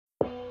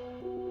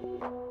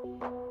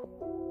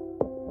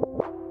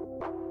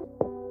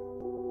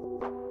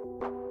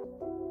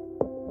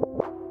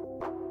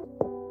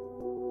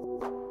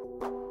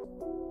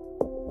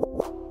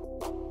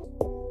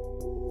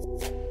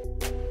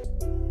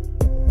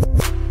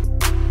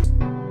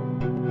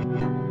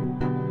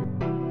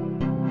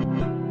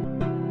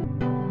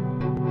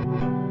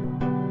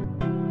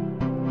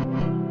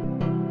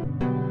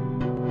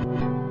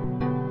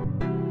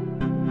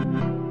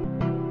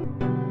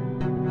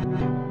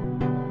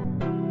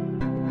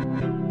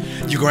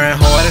You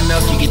grind hard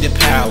enough, you get the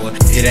power.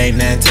 It ain't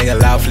nothing, take a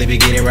lot, flip it,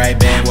 get it right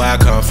back where I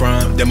come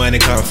from. The money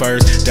come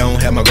first,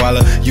 don't have my guala,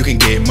 you can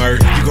get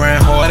murked. You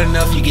grind hard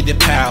enough, you get the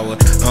power.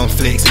 I'm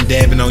flexing,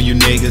 dabbing on you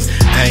niggas.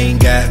 I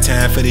ain't got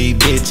time for these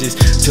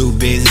bitches, too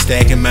busy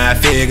stacking my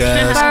figures.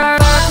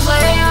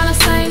 Way on the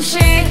same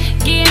shit,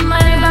 getting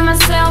money by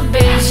myself,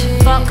 bitch.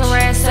 Fuck a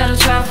rat, settle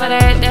trap for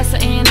that. That's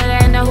the end of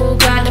that. Know who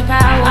got the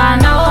power?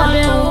 I know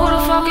them. Who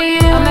the fuck are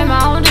you? I made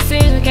my own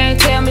decision, can't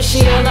tell me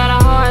shit. A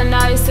lot of hard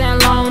nights and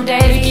long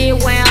days.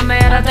 Get where I'm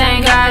at, I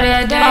thank God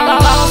that day. I'm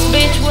a boss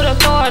bitch with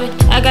authority.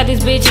 I got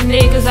these bitches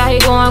niggas out here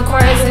going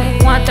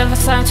crazy. One thing for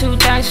certain, two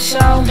things for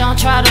sure. Don't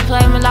try to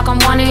play me like I'm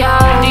one of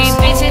y'all. These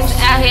bitches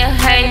out here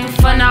hating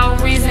for no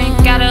reason.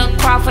 Gotta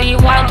crawl for you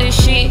out this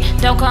shit.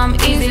 Don't come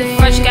easy.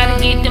 First you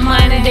gotta get the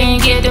money, then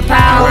you get the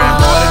power.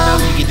 Grind hard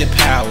enough, you get the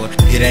power.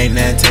 It ain't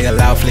nothing, take a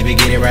lot, flip it,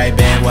 get it right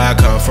back where I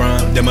come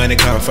from. The money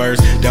come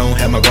first, don't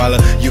have my guala,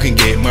 you can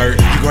get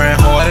murked. You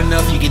grind hard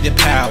enough, you get the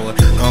power.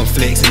 I'm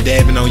flexing,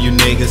 dabbing on you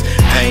niggas.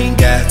 I ain't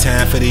got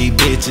time for these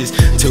bitches,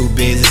 too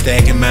busy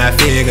stacking my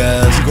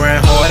figures. You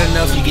grind hard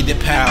enough, you get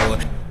the power.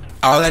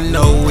 All I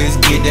know is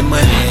get that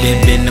money.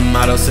 That been the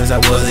motto since I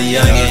was a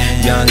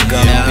youngin'. Young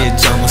gun,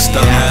 bitch, I'm a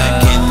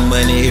stunner. Getting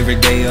money every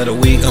day of the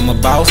week. I'm a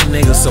boss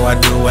nigga, so I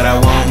do what I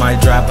want.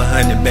 Might drop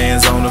 100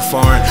 bands on the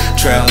foreign.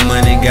 Trap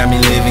money got me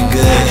living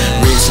good.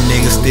 Rich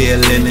nigga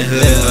still in the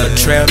hood. A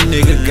trap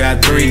nigga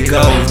got 3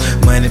 goals: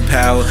 money,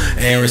 power,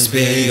 and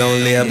respect. He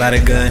gon' live by the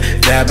gun,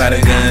 die by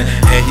the gun,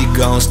 and he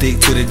gon' stick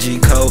to the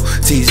G code.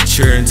 Teach the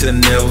children to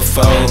never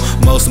fold.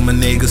 Most of my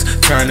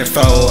niggas turning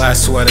fold. I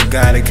swear to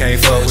God, they can't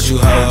fuck with you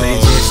hoes.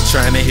 Just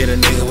tryna hit a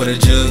nigga with a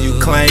jug. You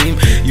claim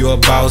you a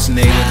boss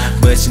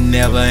nigga, but you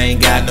never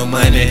ain't got no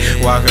money.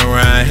 Walking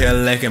around here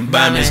licking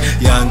bummies.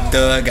 Young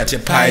thug got you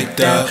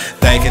piped up,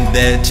 thinking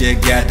that you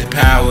got the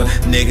power.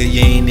 Nigga,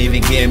 you ain't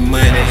even getting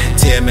money.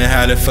 Tell me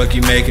how the fuck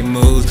you making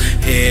moves.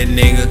 Head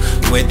nigga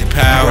with the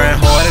power. Grind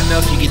hard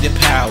enough, you get the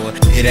power.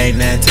 It ain't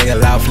nothing, take a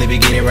lot, flip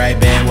it, get it right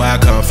back where I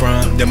come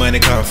from. The money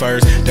come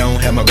first, don't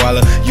have my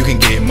guala, you can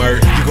get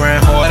murked. You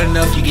grind hard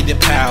enough, you get the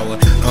power.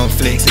 I'm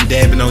flexing,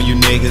 dabbing on you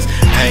niggas.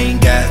 I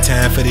ain't got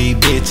time for these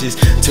bitches,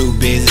 too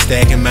busy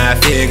stacking my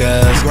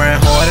figures.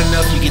 Grind hard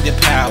enough, you get the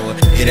power.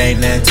 It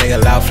ain't nothing, take a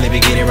lot, flip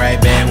it, get it right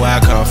back where I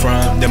come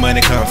from. The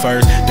money come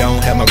first,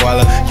 don't have my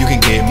guala, you can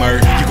get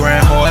murked. You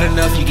grind hard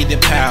enough, you get the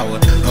power.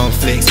 I'm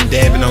flexing,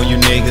 dabbing on you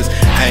niggas.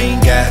 I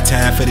ain't got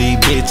time for these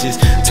bitches,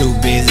 too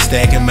busy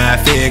stacking my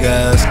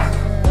figures.